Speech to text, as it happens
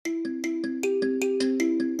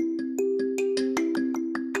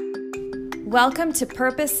Welcome to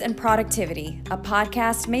Purpose and Productivity, a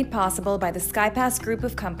podcast made possible by the SkyPass Group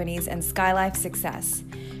of Companies and SkyLife Success.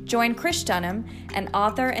 Join Chris Dunham, an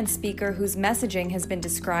author and speaker whose messaging has been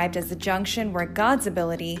described as the junction where God's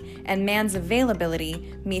ability and man's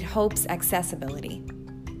availability meet hope's accessibility.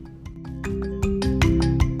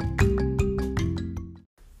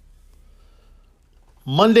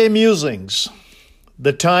 Monday Musings,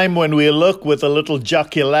 the time when we look with a little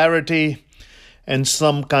jocularity and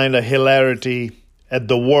some kind of hilarity at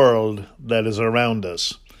the world that is around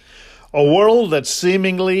us. A world that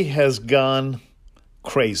seemingly has gone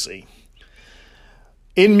crazy.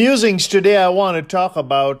 In Musings today, I want to talk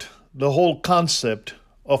about the whole concept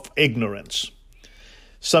of ignorance.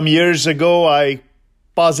 Some years ago, I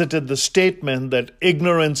posited the statement that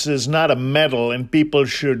ignorance is not a medal and people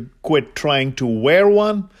should quit trying to wear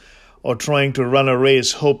one or trying to run a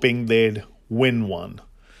race hoping they'd win one.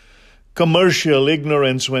 Commercial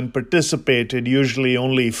ignorance, when participated, usually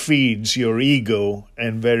only feeds your ego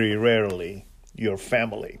and very rarely your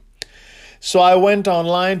family. So I went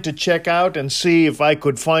online to check out and see if I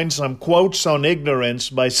could find some quotes on ignorance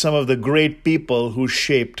by some of the great people who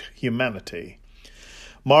shaped humanity.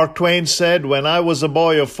 Mark Twain said, "When I was a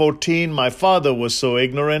boy of 14, my father was so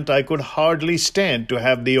ignorant I could hardly stand to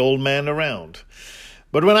have the old man around.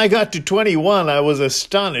 But when I got to 21, I was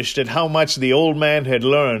astonished at how much the old man had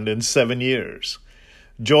learned in 7 years."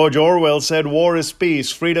 George Orwell said, "War is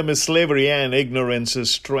peace, freedom is slavery, and ignorance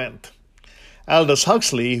is strength." Aldous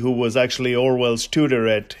Huxley, who was actually Orwell's tutor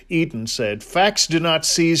at Eton, said, "Facts do not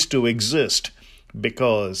cease to exist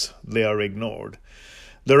because they are ignored."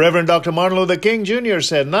 The Reverend Dr. Martin Luther King Jr.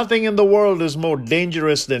 said, "Nothing in the world is more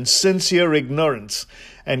dangerous than sincere ignorance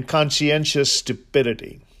and conscientious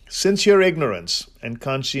stupidity." Sincere ignorance and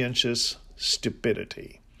conscientious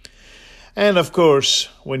stupidity. And of course,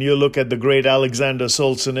 when you look at the great Alexander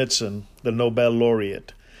Solzhenitsyn, the Nobel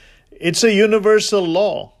laureate, it's a universal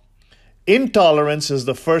law. Intolerance is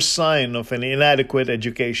the first sign of an inadequate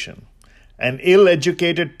education. An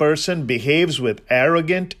ill-educated person behaves with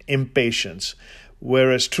arrogant impatience,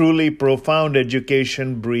 whereas truly profound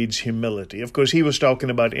education breeds humility. Of course, he was talking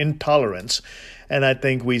about intolerance, and I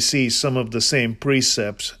think we see some of the same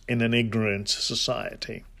precepts in an ignorant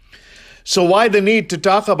society. So why the need to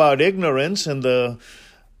talk about ignorance in the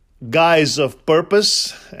guise of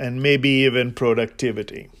purpose and maybe even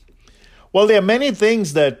productivity? Well, there are many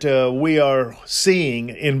things that we are seeing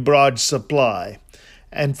in broad supply.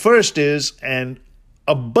 And first is an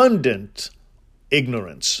abundant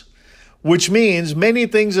ignorance, which means many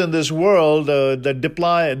things in this world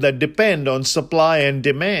that depend on supply and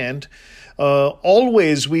demand.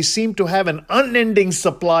 Always we seem to have an unending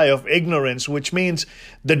supply of ignorance, which means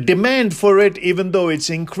the demand for it, even though it's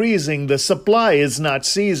increasing, the supply is not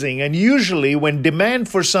ceasing. And usually when demand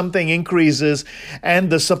for something increases and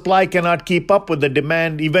the supply cannot keep up with the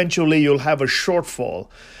demand, eventually you'll have a shortfall.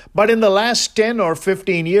 But in the last 10 or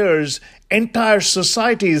 15 years, entire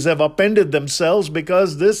societies have upended themselves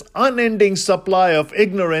because this unending supply of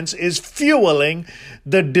ignorance is fueling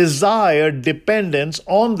the desired dependence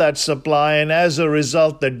on that supply. And as a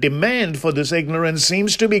result, the demand for this ignorance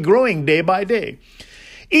seems to be growing day by day.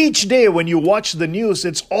 Each day when you watch the news,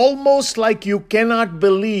 it's almost like you cannot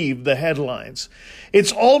believe the headlines.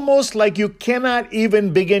 It's almost like you cannot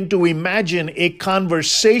even begin to imagine a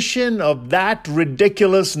conversation of that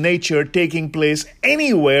ridiculous nature taking place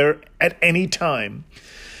anywhere at any time.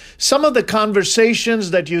 Some of the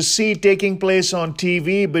conversations that you see taking place on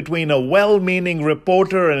TV between a well-meaning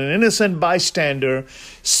reporter and an innocent bystander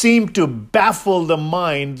seem to baffle the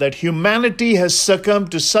mind that humanity has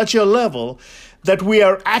succumbed to such a level that we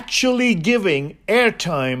are actually giving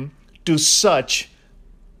airtime to such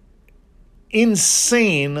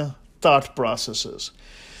insane thought processes.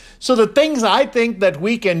 So the things I think that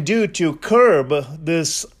we can do to curb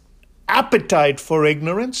this appetite for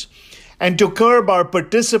ignorance and to curb our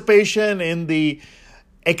participation in the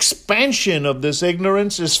expansion of this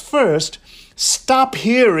ignorance is first, stop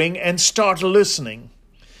hearing and start listening.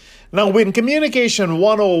 Now, in Communication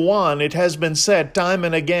 101, it has been said time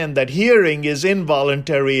and again that hearing is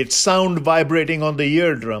involuntary. It's sound vibrating on the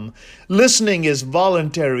eardrum. Listening is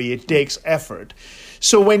voluntary. It takes effort.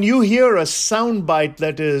 So when you hear a soundbite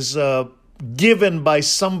that is given by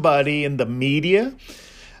somebody in the media,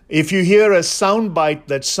 if you hear a soundbite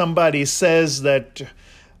that somebody says that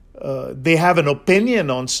they have an opinion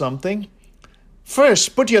on something,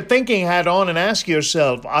 first, put your thinking hat on and ask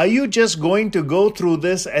yourself, are you just going to go through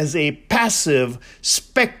this as a passive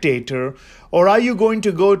spectator, or are you going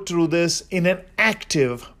to go through this in an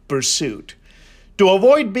active pursuit? To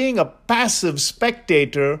avoid being a passive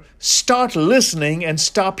spectator, start listening and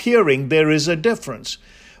stop hearing. There is a difference.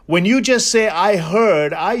 When you just say, I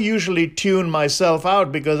heard, I usually tune myself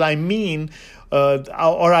out because I mean,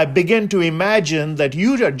 or I begin to imagine that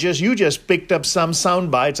you just picked up some sound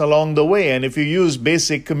bites along the way. And if you use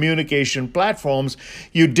basic communication platforms,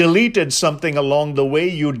 you deleted something along the way,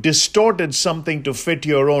 you distorted something to fit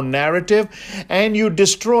your own narrative, and you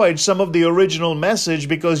destroyed some of the original message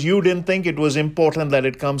because you didn't think it was important that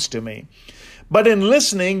it comes to me. But in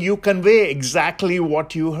listening, you convey exactly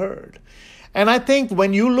what you heard. And I think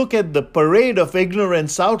when you look at the parade of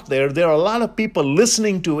ignorance out there, there are a lot of people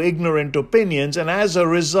listening to ignorant opinions, and as a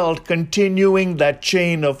result, continuing that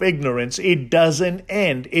chain of ignorance. It doesn't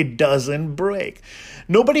end. It doesn't break.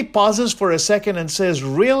 Nobody pauses for a second and says,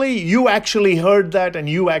 really, you actually heard that and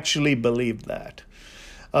you actually believed that.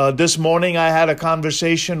 This morning, I had a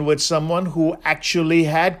conversation with someone who actually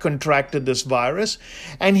had contracted this virus,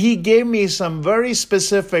 and he gave me some very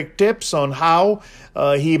specific tips on how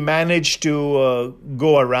he managed to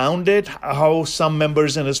go around it, how some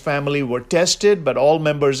members in his family were tested, but all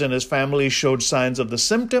members in his family showed signs of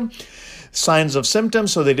symptoms,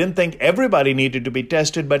 so they didn't think everybody needed to be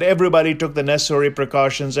tested, but everybody took the necessary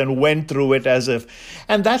precautions and went through it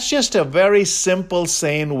and that's just a very simple,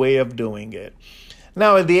 sane way of doing it.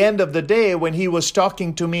 Now, at the end of the day, when he was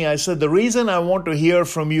talking to me, I said, the reason I want to hear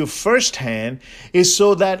from you firsthand is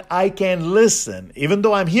so that I can listen. Even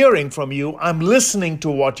though I'm hearing from you, I'm listening to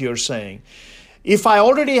what you're saying. If I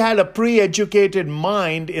already had a pre-educated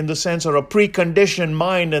mind in the sense, or a preconditioned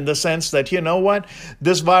mind in the sense that, you know what,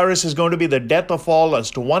 this virus is going to be the death of all, as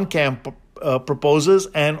to one camp proposes,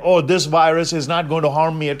 and this virus is not going to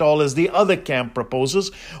harm me at all, as the other camp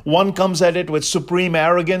proposes. One comes at it with supreme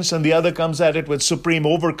arrogance and the other comes at it with supreme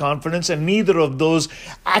overconfidence, and neither of those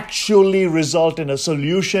actually result in a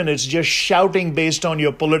solution. It's just shouting based on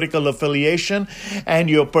your political affiliation and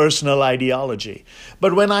your personal ideology.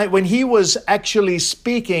 But when he was actually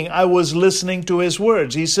speaking, I was listening to his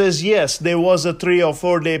words. He says, yes, there was a 3 or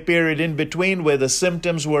 4 day period in between where the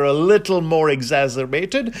symptoms were a little more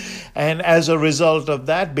exacerbated, and as a result of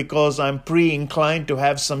that, because I'm pre-inclined to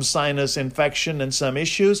have some sinus infection and some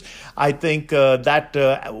issues, I think that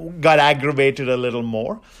got aggravated a little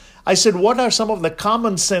more. I said, what are some of the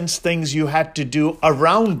common sense things you had to do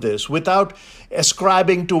around this without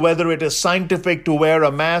ascribing to whether it is scientific to wear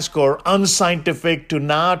a mask or unscientific to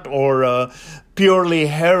not, or purely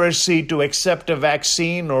heresy to accept a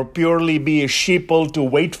vaccine, or purely be a sheeple to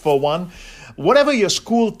wait for one? Whatever your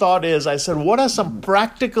school thought is, I said, what are some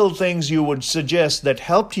practical things you would suggest that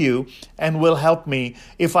helped you and will help me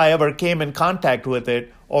if I ever came in contact with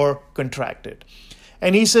it or contract it?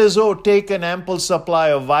 And he says, take an ample supply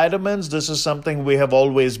of vitamins. This is something we have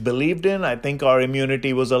always believed in. I think our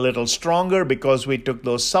immunity was a little stronger because we took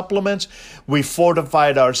those supplements. We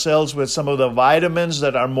fortified ourselves with some of the vitamins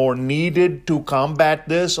that are more needed to combat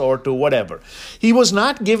this or to whatever. He was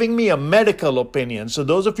not giving me a medical opinion. So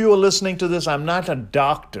those of you who are listening to this, I'm not a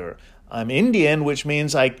doctor. I'm Indian, which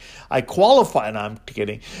means I qualify. No, I'm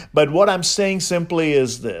kidding. But what I'm saying simply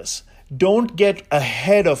is this. Don't get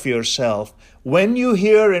ahead of yourself. When you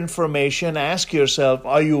hear information, ask yourself,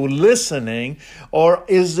 are you listening or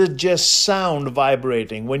is it just sound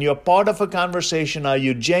vibrating? When you're part of a conversation, are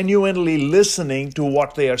you genuinely listening to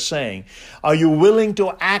what they are saying? Are you willing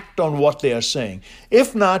to act on what they are saying?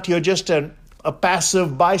 If not, you're just a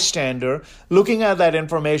passive bystander looking at that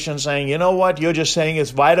information saying, you know what, you're just saying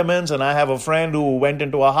it's vitamins, and I have a friend who went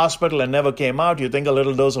into a hospital and never came out. You think a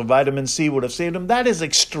little dose of vitamin C would have saved him? That is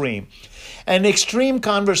extreme. And extreme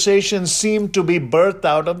conversations seem to be birthed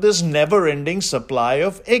out of this never-ending supply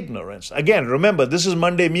of ignorance. Again, remember, this is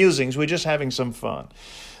Monday Musings. We're just having some fun.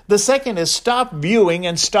 The second is stop viewing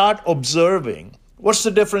and start observing. What's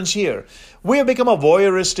the difference here? We have become a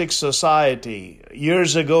voyeuristic society.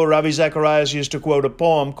 Years ago, Ravi Zacharias used to quote a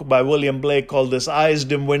poem by William Blake called "This Eyes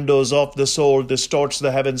Dim Windows of the Soul distorts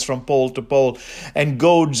the heavens from pole to pole and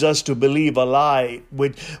goads us to believe a lie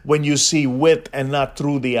when you see with and not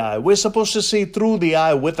through the eye." We're supposed to see through the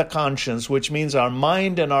eye with a conscience, which means our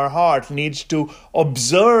mind and our heart needs to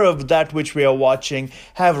observe that which we are watching,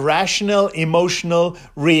 have rational, emotional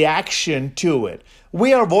reaction to it.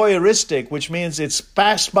 We are voyeuristic, which means it's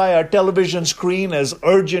passed by our television screen as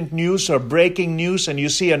urgent news or breaking news, and you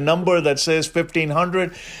see a number that says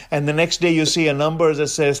 1,500, and the next day you see a number that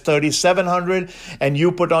says 3,700, and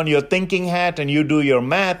you put on your thinking hat and you do your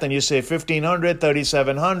math, and you say 1,500,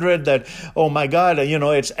 3,700, that, oh my God,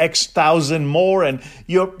 it's X thousand more, and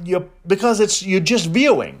you're just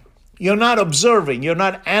viewing. You're not observing. You're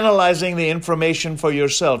not analyzing the information for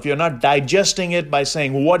yourself. You're not digesting it by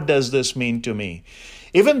saying, what does this mean to me?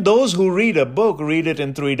 Even those who read a book read it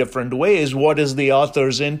in three different ways. What is the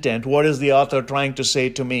author's intent? What is the author trying to say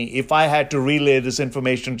to me? If I had to relay this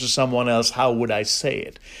information to someone else, how would I say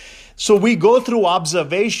it? So we go through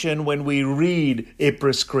observation when we read a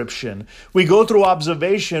prescription. We go through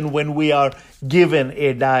observation when we are given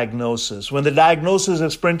a diagnosis. When the diagnosis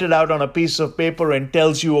is printed out on a piece of paper and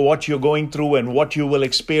tells you what you're going through and what you will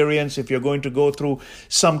experience if you're going to go through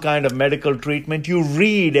some kind of medical treatment, you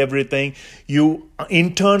read everything, you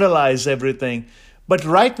internalize everything. But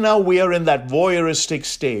right now we are in that voyeuristic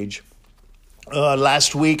stage.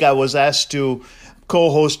 Last week I was asked to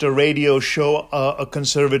co-host a radio show, a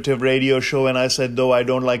conservative radio show, and I said, though I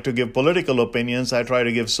don't like to give political opinions, I try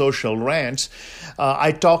to give social rants.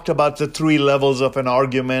 I talked about the three levels of an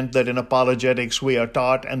argument that in apologetics we are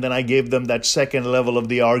taught, and then I gave them that second level of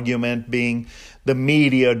the argument being the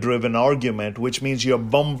media-driven argument, which means you're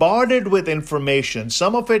bombarded with information,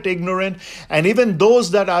 some of it ignorant, and even those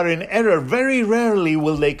that are in error, very rarely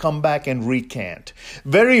will they come back and recant.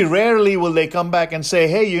 Very rarely will they come back and say,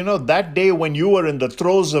 hey, you know, that day when you were in the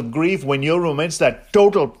throes of grief, when you were amidst that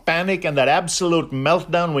total panic and that absolute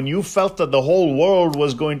meltdown, when you felt that the whole world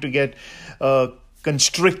was going to get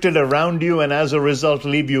constricted around you and as a result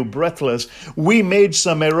leave you breathless, we made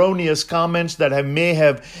some erroneous comments that may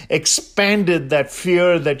have expanded that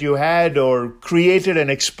fear that you had or created an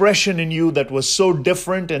expression in you that was so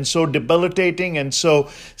different and so debilitating and so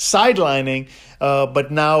sidelining.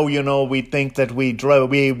 But now, you know, we think that we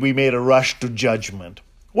made a rush to judgment.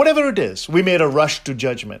 Whatever it is, we made a rush to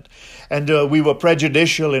judgment, and we were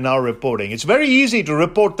prejudicial in our reporting. It's very easy to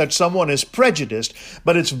report that someone is prejudiced,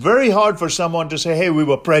 but it's very hard for someone to say, hey, we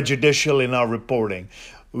were prejudicial in our reporting.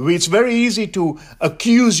 It's very easy to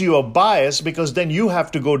accuse you of bias because then you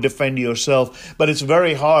have to go defend yourself. But it's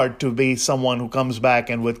very hard to be someone who comes back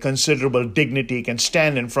and with considerable dignity can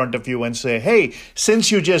stand in front of you and say, hey,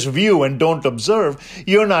 since you just view and don't observe,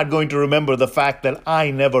 you're not going to remember the fact that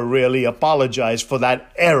I never really apologized for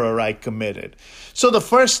that error I committed. So the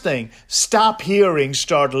first thing, stop hearing,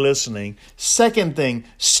 start listening. Second thing,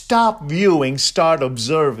 stop viewing, start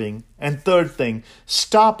observing. And third thing,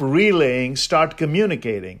 stop relaying, start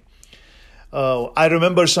communicating. I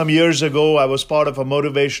remember some years ago, I was part of a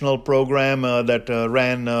motivational program that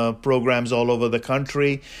ran programs all over the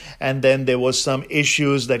country. And then there was some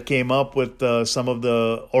issues that came up with some of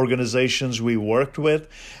the organizations we worked with.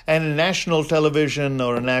 And a national television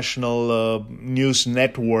or a national news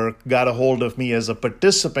network got a hold of me as a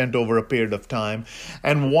participant over a period of time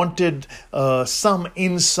and wanted some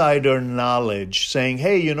insider knowledge, saying,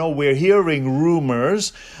 hey, you know, we're hearing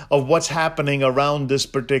rumors of what's happening around this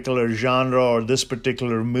particular genre or this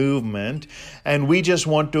particular movement, and we just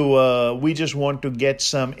want to get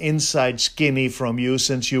some inside skinny from you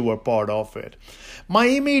since you were part of it. My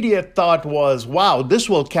immediate thought was, wow, this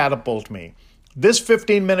will catapult me. This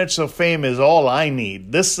 15 minutes of fame is all I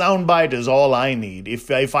need. This soundbite is all I need.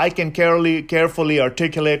 If I can carefully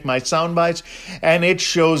articulate my soundbites and it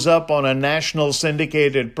shows up on a national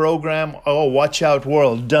syndicated program, oh, watch out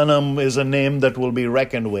world, Dunham is a name that will be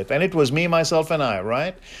reckoned with. And it was me, myself, and I,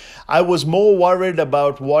 right? I was more worried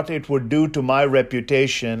about what it would do to my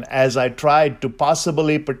reputation as I tried to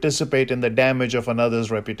possibly participate in the damage of another's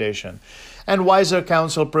reputation. And wiser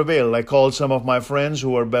counsel prevailed. I called some of my friends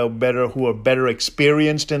who are better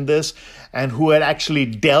experienced in this and who had actually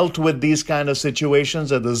dealt with these kind of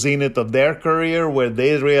situations at the zenith of their career, where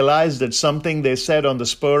they realized that something they said on the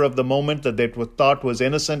spur of the moment that they thought was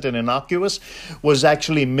innocent and innocuous was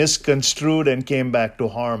actually misconstrued and came back to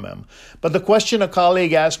harm them. But the question a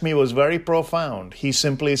colleague asked me was very profound. He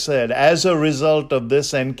simply said, as a result of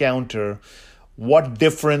this encounter, what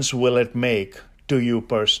difference will it make to you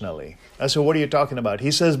personally? I said, what are you talking about?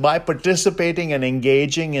 He says, by participating and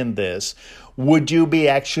engaging in this, would you be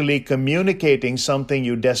actually communicating something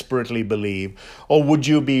you desperately believe? Or would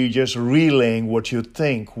you be just relaying what you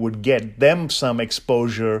think would get them some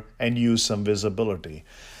exposure and you some visibility?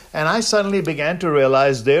 And I suddenly began to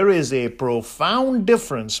realize there is a profound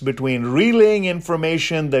difference between relaying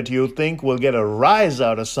information that you think will get a rise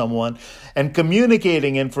out of someone and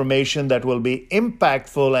communicating information that will be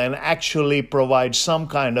impactful and actually provide some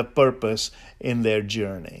kind of purpose in their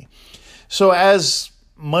journey. So as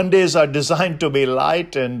Mondays are designed to be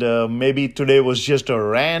light, and maybe today was just a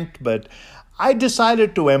rant, but I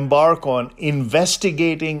decided to embark on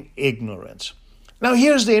investigating ignorance. Now,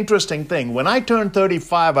 here's the interesting thing. When I turned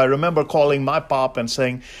 35, I remember calling my pop and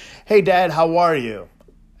saying, hey, Dad, how are you?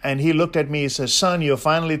 And he looked at me, he says, son, you're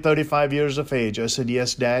finally 35 years of age. I said,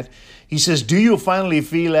 yes, Dad. He says, do you finally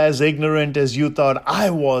feel as ignorant as you thought I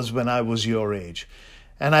was when I was your age?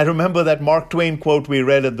 And I remember that Mark Twain quote we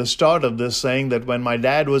read at the start of this saying that when my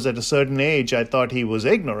dad was at a certain age, I thought he was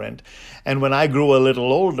ignorant. And when I grew a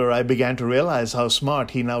little older, I began to realize how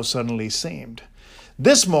smart he now suddenly seemed.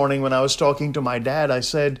 This morning when I was talking to my dad,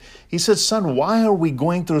 he said, son, why are we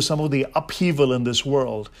going through some of the upheaval in this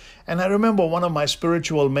world? And I remember one of my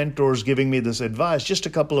spiritual mentors giving me this advice just a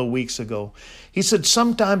couple of weeks ago. He said,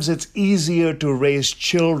 sometimes it's easier to raise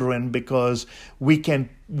children because we can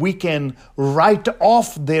write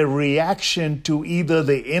off their reaction to either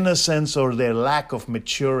the innocence or their lack of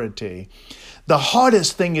maturity. The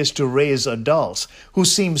hardest thing is to raise adults who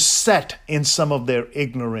seem set in some of their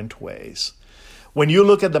ignorant ways. When you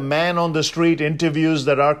look at the man on the street interviews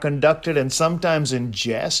that are conducted and sometimes in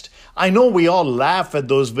jest, I know we all laugh at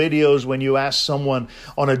those videos when you ask someone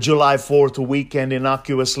on a July 4th weekend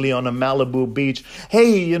innocuously on a Malibu beach,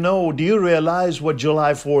 hey, do you realize what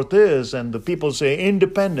July 4th is? And the people say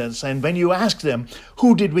independence. And when you ask them,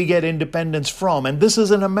 who did we get independence from? And this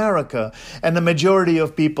is in America. And the majority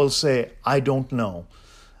of people say, I don't know.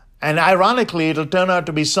 And ironically, it'll turn out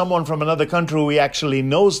to be someone from another country who actually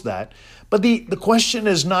knows that. But the question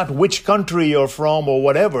is not which country you're from or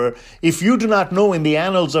whatever. If you do not know in the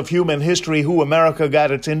annals of human history who America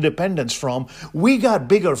got its independence from, we got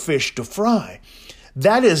bigger fish to fry.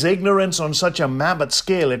 That is ignorance on such a mammoth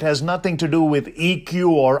scale. It has nothing to do with EQ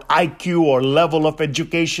or IQ or level of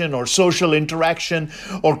education or social interaction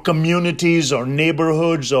or communities or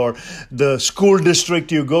neighborhoods or the school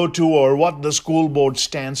district you go to or what the school board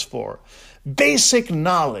stands for. Basic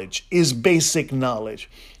knowledge is basic knowledge.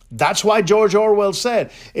 That's why George Orwell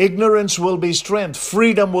said, ignorance will be strength,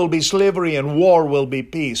 freedom will be slavery, and war will be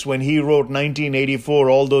peace, when he wrote 1984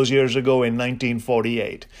 all those years ago in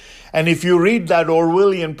 1948. And if you read that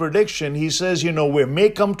Orwellian prediction, he says, we may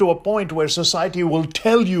come to a point where society will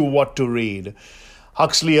tell you what to read.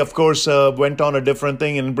 Huxley, of course, went on a different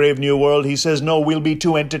thing in Brave New World. He says, no, we'll be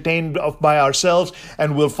too entertained by ourselves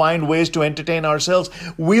and we'll find ways to entertain ourselves.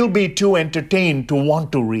 We'll be too entertained to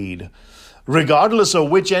want to read. Regardless of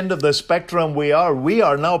which end of the spectrum we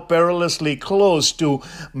are now perilously close to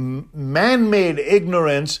man-made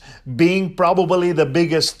ignorance being probably the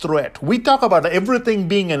biggest threat. We talk about everything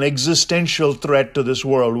being an existential threat to this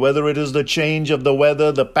world, whether it is the change of the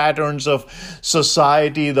weather, the patterns of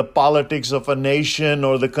society, the politics of a nation,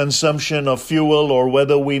 or the consumption of fuel, or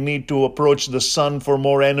whether we need to approach the sun for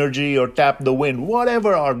more energy or tap the wind,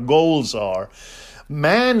 whatever our goals are.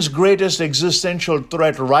 Man's greatest existential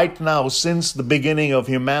threat right now since the beginning of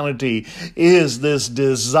humanity is this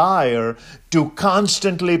desire to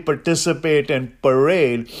constantly participate and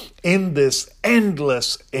parade in this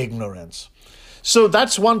endless ignorance. So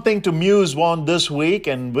that's one thing to muse on this week,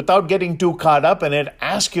 and without getting too caught up in it,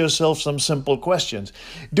 ask yourself some simple questions.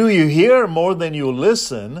 Do you hear more than you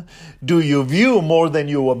listen? Do you view more than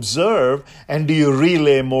you observe? And do you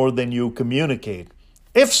relay more than you communicate?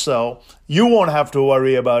 If so, you won't have to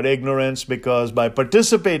worry about ignorance, because by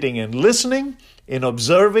participating in listening, in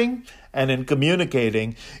observing, and in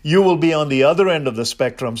communicating, you will be on the other end of the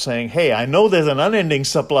spectrum saying, hey, I know there's an unending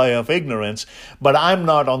supply of ignorance, but I'm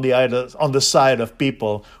not on the side of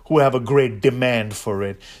people who have a great demand for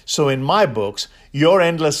it. So in my books, your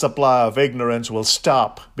endless supply of ignorance will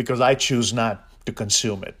stop because I choose not to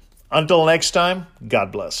consume it. Until next time,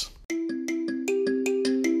 God bless.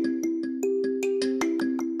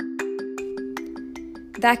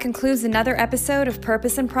 That concludes another episode of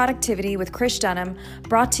Purpose and Productivity with Krish Dunham,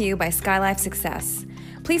 brought to you by SkyLife Success.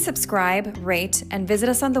 Please subscribe, rate, and visit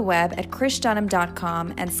us on the web at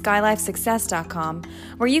krishdunham.com and skylifesuccess.com,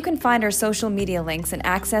 where you can find our social media links and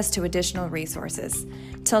access to additional resources.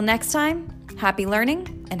 Till next time, happy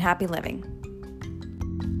learning and happy living.